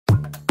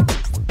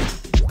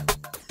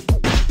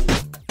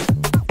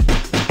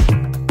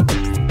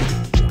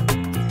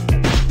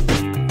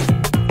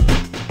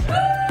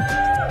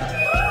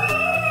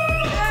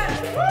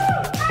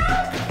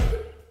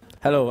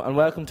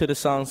welcome to the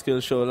Songschool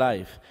Show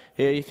live.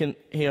 Here you can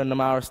hear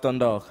Namaris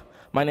Dundalk.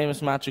 My name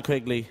is Matthew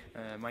Quigley.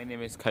 My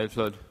name is Kyle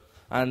Flood.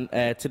 And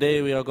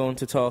today we are going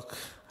to talk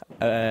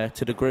to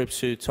the groups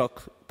who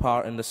took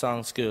part in the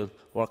Songschool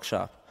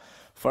workshop.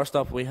 First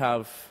up we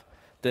have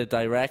the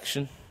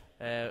direction.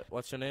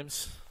 What's your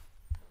names?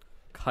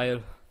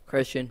 Kyle,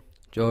 Christian,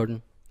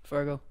 Jordan,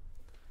 Virgo,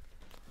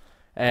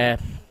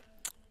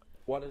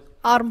 What is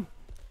Adam.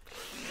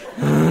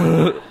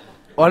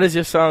 what is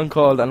your song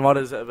called and what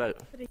is it about?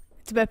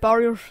 It's about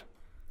barriers.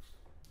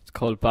 it's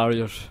called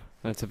Barriers,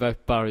 and it's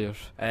about barriers.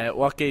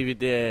 What gave you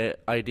the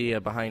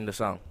idea behind the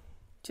song?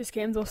 Just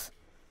came to us.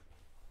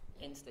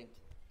 instinct.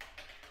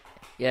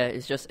 Yeah,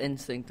 it's just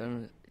instinct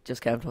and it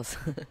just came to us.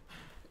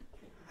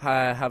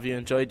 Have you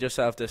enjoyed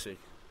yourself this week?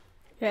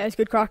 Yeah, it's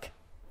good crack.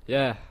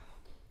 Yeah,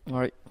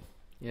 Alright.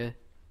 yeah,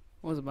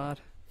 wasn't bad.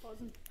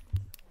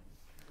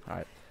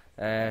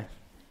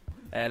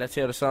 Let's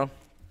hear the song.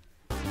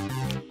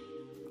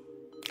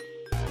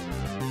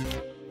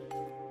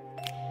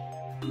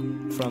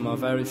 From our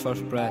very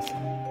first breath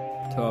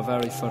to our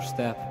very first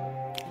step,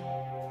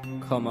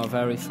 come our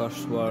very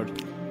first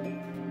word,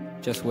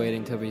 just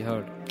waiting to be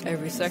heard.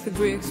 Every second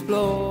we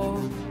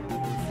explore,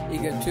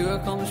 eager to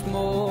accomplish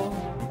more.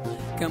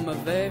 Come my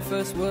very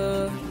first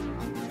word,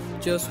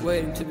 just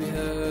waiting to be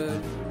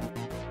heard.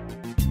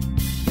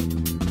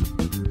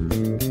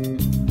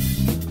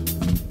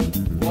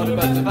 What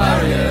about the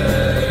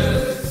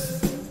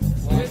barriers?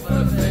 Wait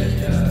for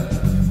failure.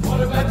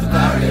 What about the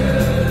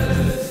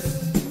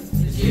barriers?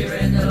 This year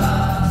in the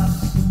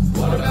last.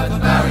 What about the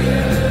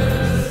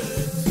barriers?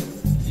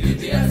 You'd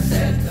be at the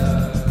center.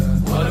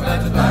 What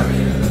about the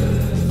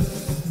barriers?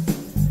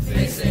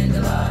 Facing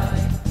the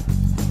light.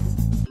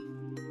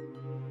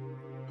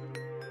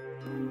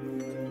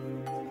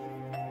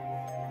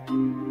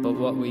 But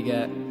what we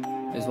get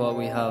is what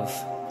we have,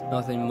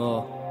 nothing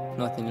more,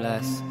 nothing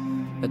less.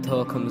 A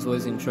thought comes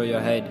whizzing through your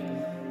head,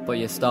 but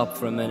you stop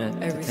for a minute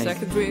Every to think.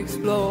 second we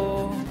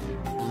explore,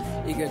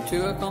 eager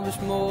to accomplish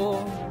more.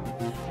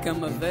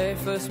 Come my very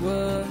first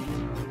word,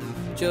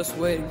 just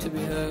waiting to be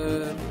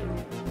heard.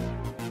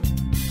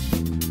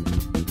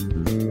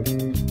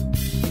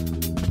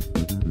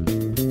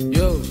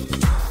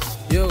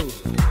 Yo,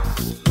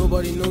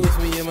 nobody knows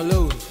me, I'm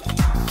alone.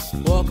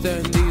 Walk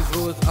down these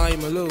roads,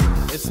 I'm alone.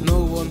 It's no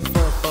one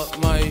fault but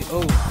my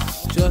own.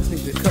 Just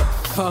need to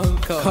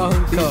conquer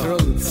these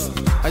roads.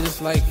 I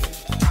just like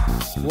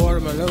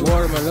warm alone.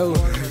 What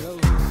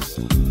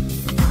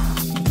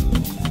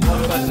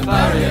about the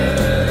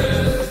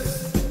barriers?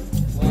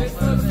 Wait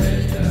for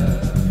failure.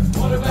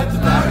 What about the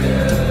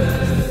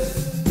barriers?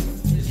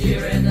 This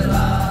year in the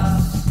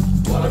last.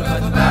 What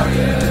about the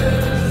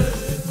barriers?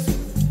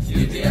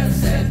 You'd be at the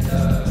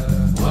center.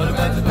 What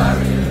about the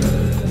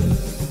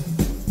barriers?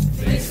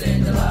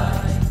 Facing the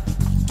light.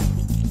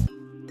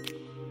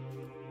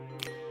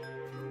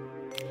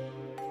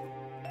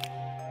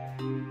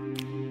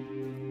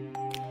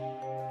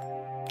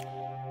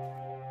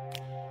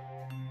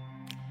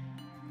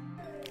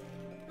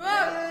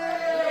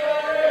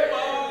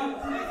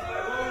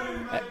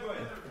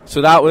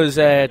 So that was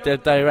the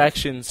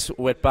directions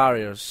with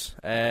barriers.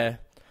 The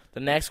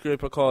next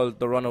group are called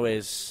the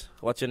Runaways.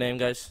 What's your name,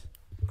 guys?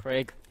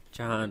 Craig,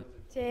 Jahan.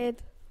 Jade,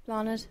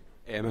 Lonard,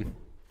 Eamon.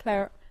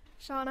 Claire,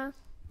 Shauna.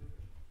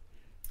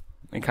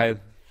 And Kyle.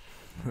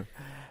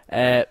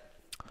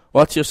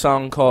 What's your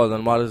song called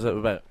and what is it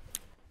about?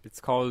 It's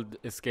called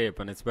Escape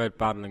and it's about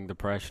battling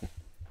depression.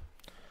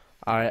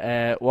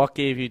 Alright, what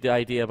gave you the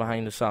idea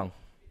behind the song?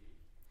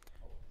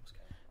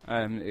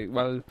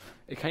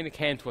 It kind of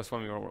came to us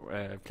when we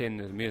were playing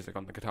the music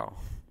on the guitar.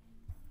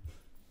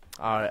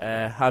 Alright,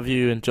 have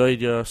you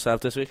enjoyed yourself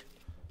this week?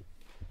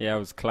 Yeah, it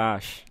was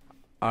Clash.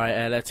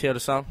 Alright, let's hear the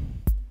song.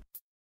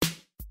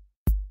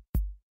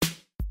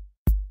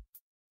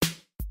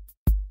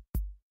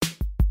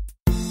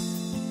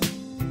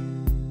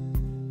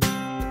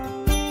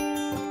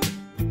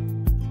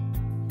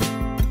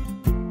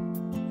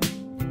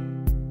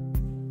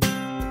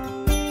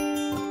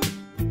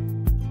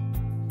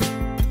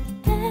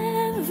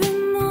 Every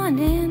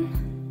morning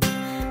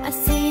I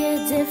see a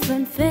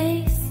different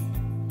face,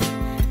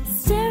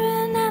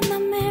 staring at my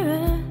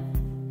mirror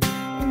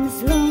in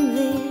this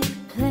lonely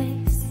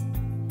place.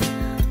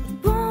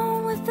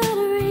 Born without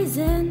a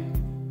reason,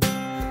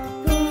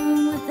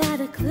 born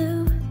without a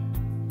clue,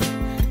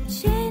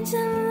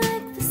 changing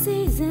like the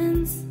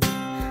seasons.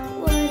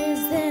 What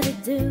is there to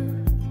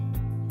do?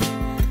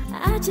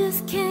 I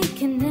just can't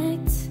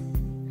connect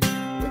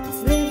with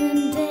this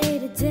living day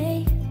to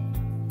day.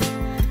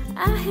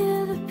 I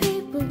hear the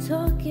people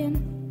talking,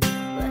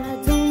 but I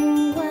don't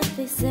know what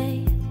they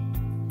say.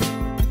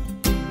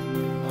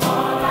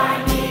 All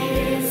I need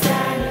is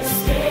an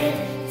escape.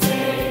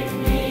 Take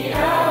me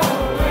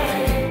away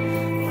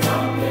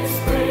from this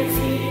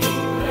crazy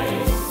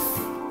place.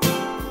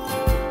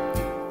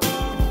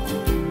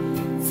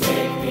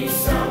 Take me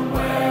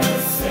somewhere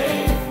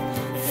safe.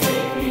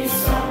 Take me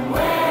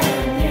somewhere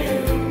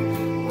new,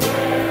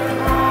 where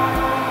I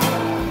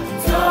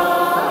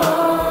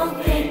don't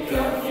think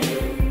of you.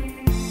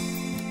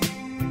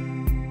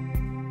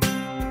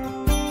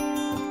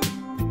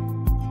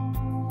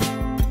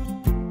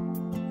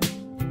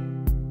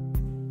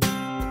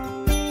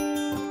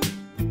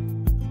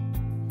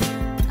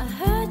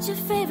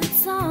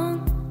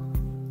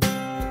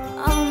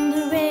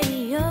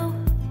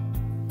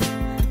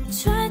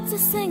 tried to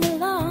sing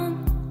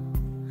along,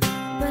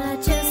 but I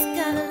just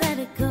gotta let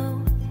it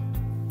go.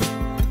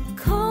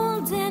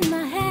 Cold in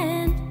my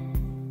hand,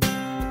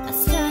 I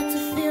start to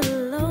feel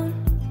alone.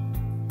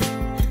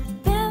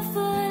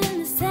 Barefoot in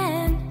the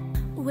sand,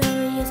 where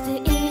we used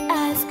to eat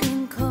ice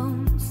cream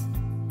cones.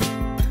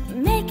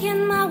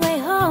 Making my way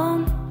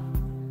home,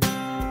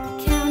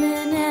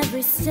 counting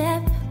every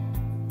step.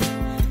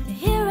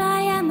 Here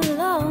I am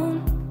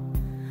alone,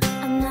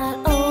 I'm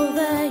not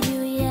over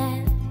you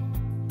yet.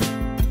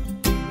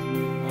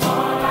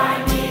 All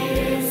I need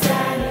is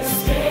an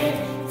escape.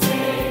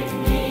 Take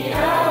me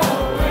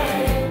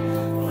away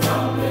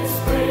from this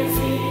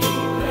crazy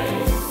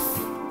place.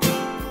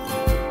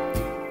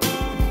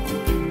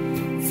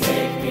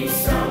 Take me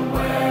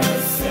somewhere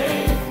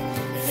safe.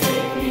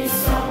 Take me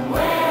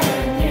somewhere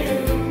new,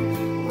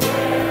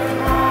 where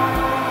I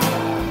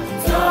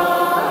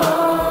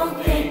don't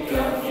think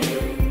of you.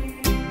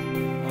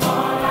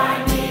 All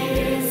I need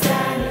is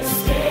an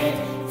escape.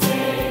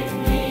 Take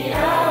me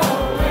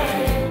away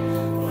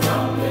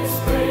from this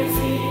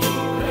crazy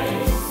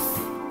place.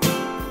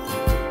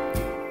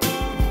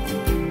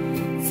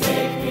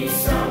 Take me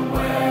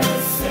somewhere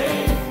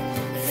safe.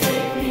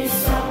 Take me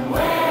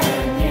somewhere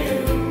new,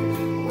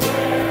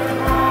 where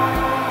I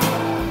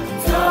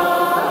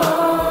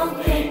don't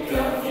think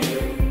of you.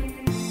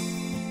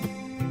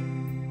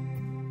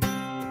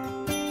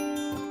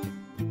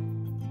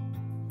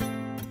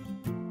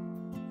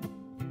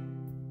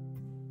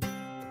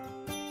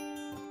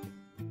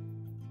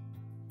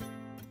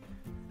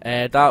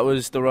 That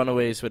was the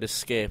Runaways with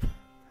Escape.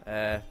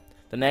 The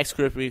next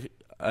group we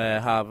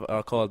have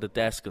are called the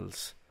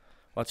Deskals.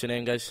 What's your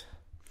name, guys?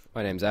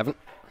 My name's Evan.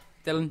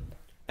 Dylan.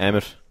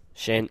 Emmett.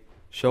 Shane.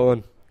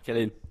 Sean.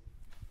 Killian.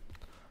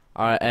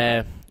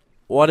 Alright,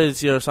 what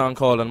is your song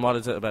called and what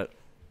is it about?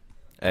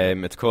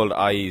 It's called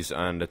Eyes,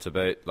 and it's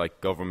about like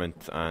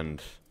government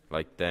and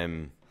like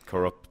them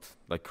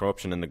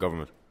corruption in the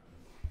government.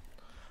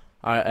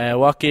 Alright,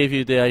 what gave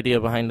you the idea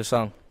behind the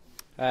song?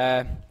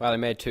 Well, I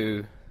made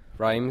 2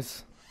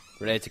 rhymes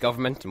related to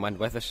government and went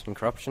with it and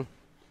corruption.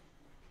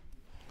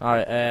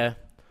 Alright,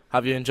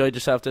 have you enjoyed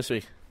yourself this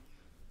week?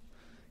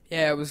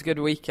 Yeah, it was a good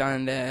week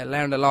and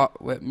learned a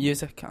lot with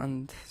music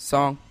and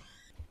song.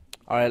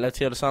 Alright, let's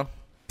hear the song.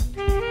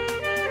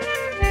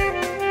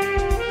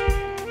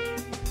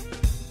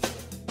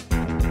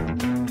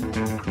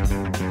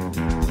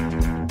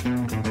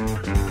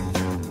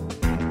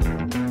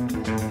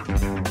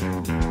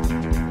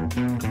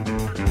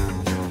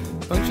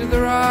 Puncture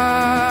their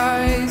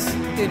eyes,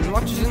 hidden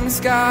watches in the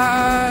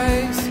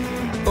skies,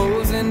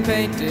 holes in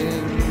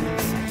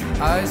paintings,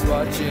 eyes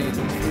watching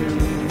through.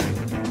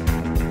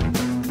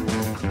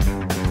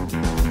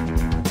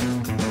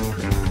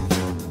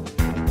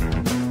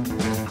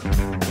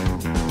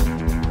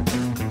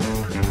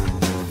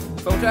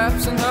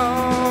 Photographs and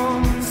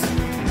homes,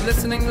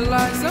 listening to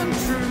lies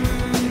untrue,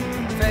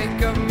 fake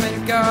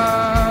government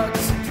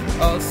gods,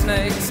 all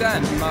snakes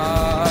and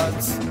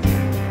mods.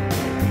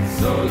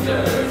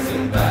 Soldiers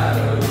in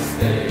battle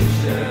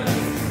stations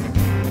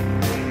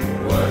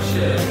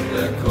worship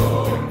the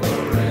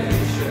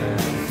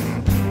corporations.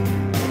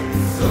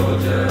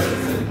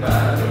 Soldiers in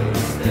battle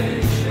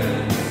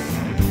stations,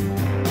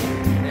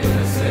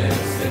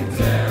 innocence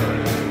interrogations.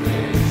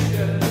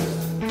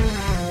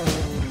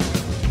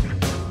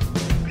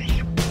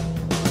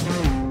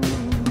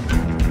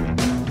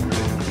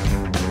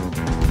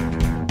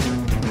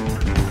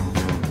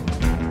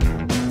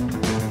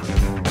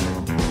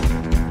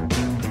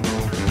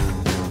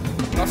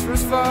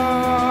 Phosphorus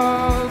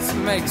falls,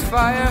 makes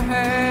fire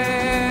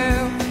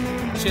hail,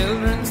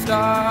 children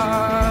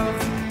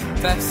starve,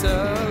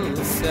 vessels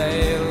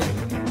sail.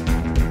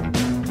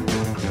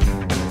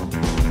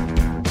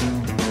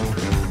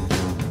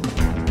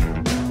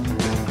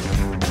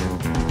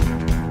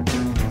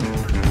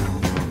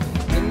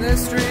 In the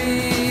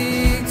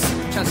streets,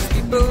 chances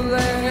people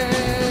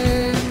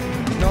lay,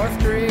 North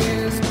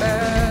Korea's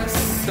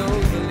best, so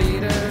the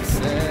leader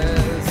says.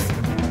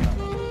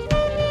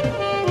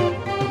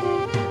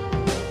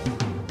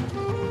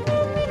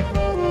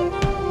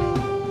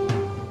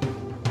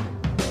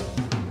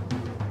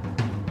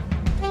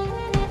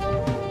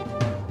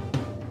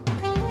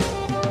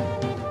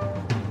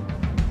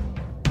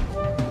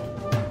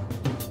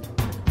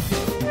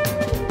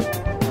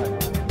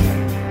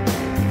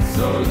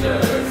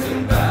 Soldiers in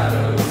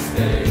battle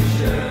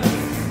stations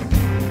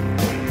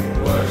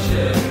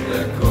worship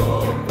the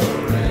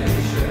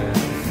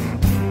corporations.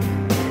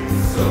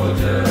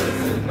 Soldiers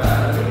in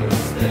battle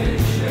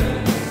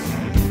stations,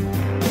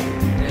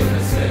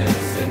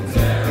 innocence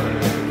interrogations.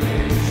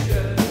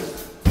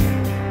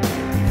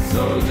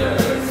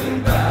 Soldiers in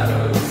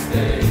battle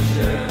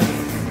stations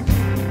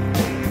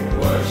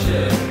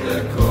worship the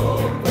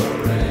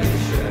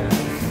corporations.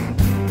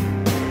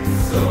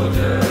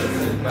 Soldiers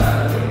in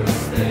battle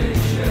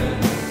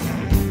stations,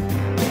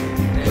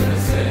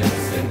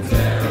 innocence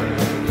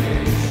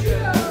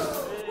interrogation.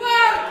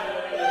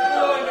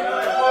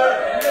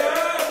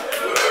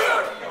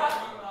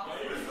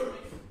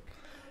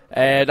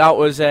 That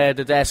was the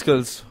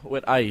Deskals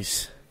with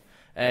Ice.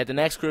 The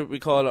next group we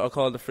call are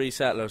called the Free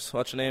Settlers.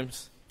 What's your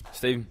names?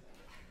 Stephen.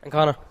 And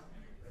Connor.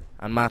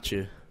 And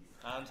Matthew.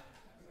 And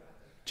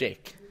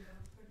Jake.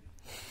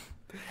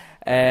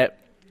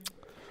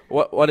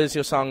 What is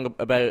your song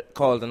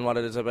called and what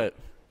it is about?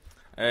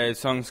 the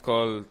song's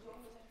called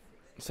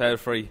Set It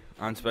Free,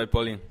 and it's about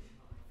bullying.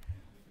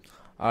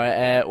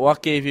 Alright,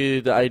 what gave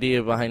you the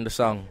idea behind the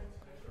song?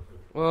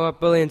 Well,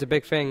 bullying's a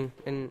big thing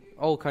in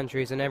all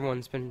countries, and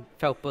everyone's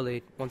felt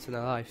bullied once in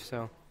their life,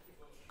 so.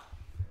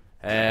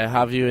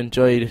 Have you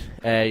enjoyed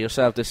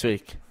yourself this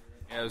week?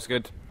 Yeah, it was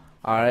good.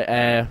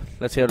 Alright,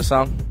 let's hear the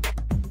song.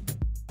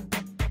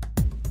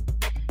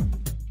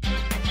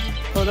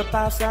 Pulled up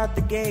outside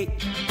the gate.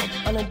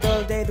 On a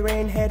dull day, the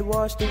rain had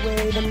washed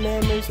away the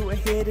memories that were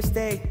here to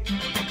stay.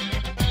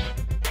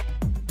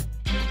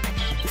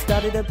 We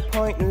started at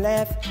point and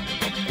left.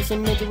 As we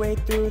made our way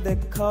through the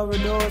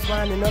corridors,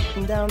 winding up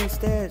and down the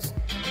stairs.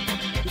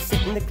 You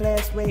sit in the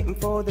class waiting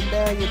for the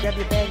bell. You grab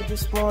your bag and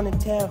just want to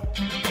tell,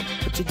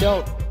 but you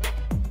don't.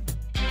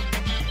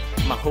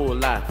 My whole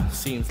life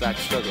seems like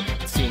a struggle.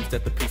 It seems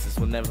that the pieces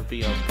will never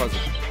be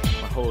unpuzzled.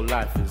 My whole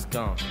life is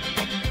gone.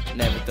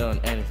 Never done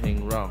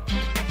anything wrong.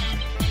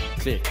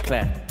 Click,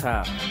 clap,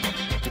 pow.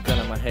 The gun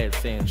in my head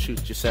saying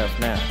shoot yourself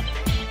now.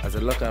 As I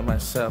look at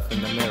myself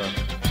in the mirror,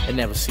 it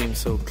never seemed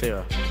so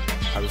clear.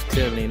 I was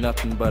clearly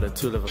nothing but a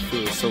tool of a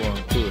fool, so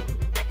uncool.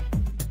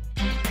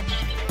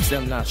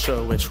 Still not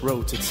sure which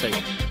road to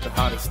take. The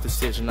hardest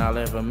decision I'll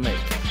ever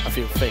make. I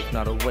feel fake,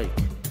 not awake.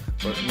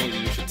 But maybe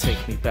you should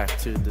take me back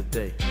to the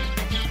day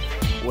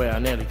where I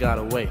nearly got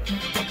away.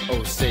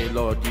 Oh, say,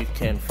 Lord, you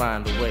can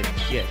find a way.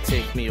 Yeah,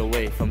 take me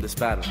away from this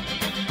battle.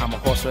 I'm a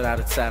horse without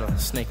its saddle, a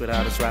snake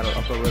without its rattle,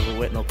 up a river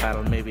with no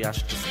paddle. Maybe I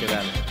should just get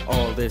at it.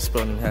 All this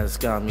burning has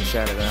got me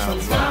shattered and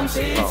I'm Sometimes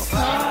it's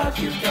hard,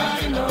 you've got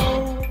to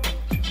know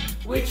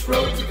which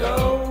road to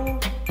go.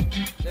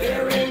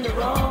 They're in the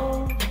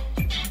wrong.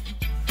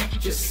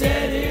 Just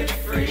set it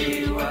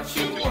free, what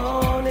you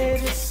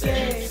wanted to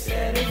say.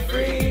 Set it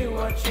free,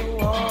 what you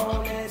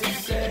wanted to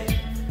say.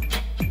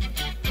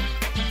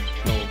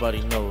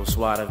 Nobody knows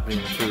what I've been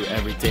through.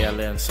 Every day I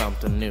learn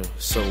something new.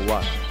 So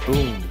what?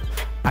 Boom.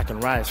 I can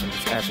rise from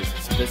these ashes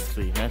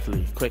physically,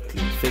 mentally,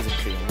 quickly,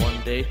 physically. And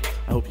one day,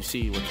 I hope you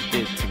see what you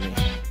did to me.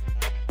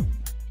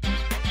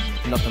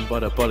 Nothing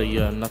but a bully,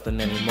 you're nothing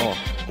anymore.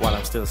 While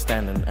I'm still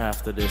standing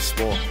after this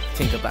war.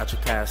 Think about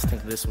your past,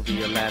 think this will be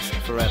your last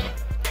forever.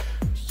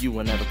 You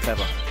were never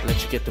clever,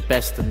 let you get the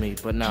best of me.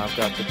 But now I've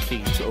got the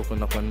key to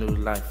open up a new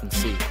life and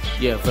see.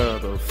 Yeah,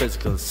 verbal,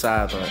 physical,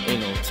 cyber,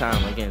 ain't no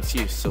time against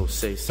you, so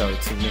say sorry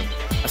to me.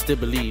 I still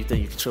believe that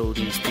you can show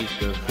these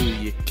people who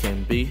you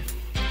can be.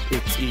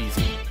 It's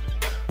easy,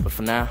 but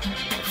for now, I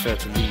prefer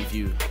to leave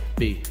you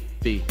be.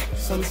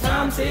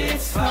 Sometimes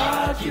it's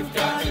hard, you've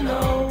got to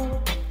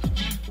know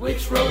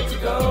which road to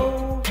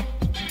go.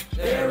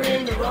 They're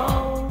in the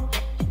wrong.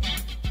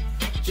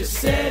 Just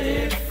set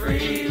it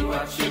free,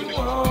 what you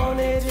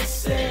wanted to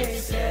say.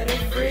 Set it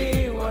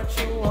free, what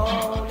you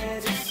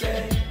wanted to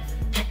say.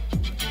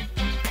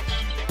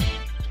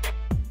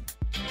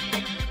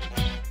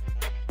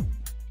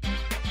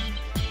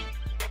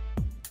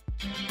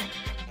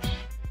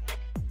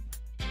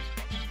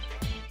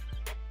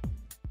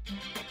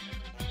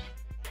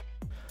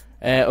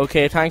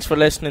 Okay, thanks for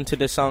listening to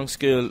the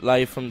Songschool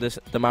live from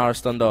the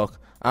Maris Dundalk.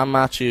 I'm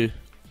Matthew.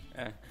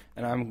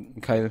 And I'm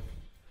Kyle.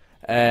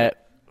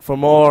 For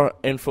more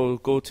info,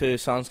 go to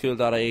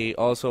songschool.ie,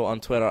 also on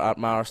Twitter at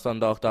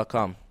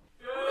marisdundalk.com.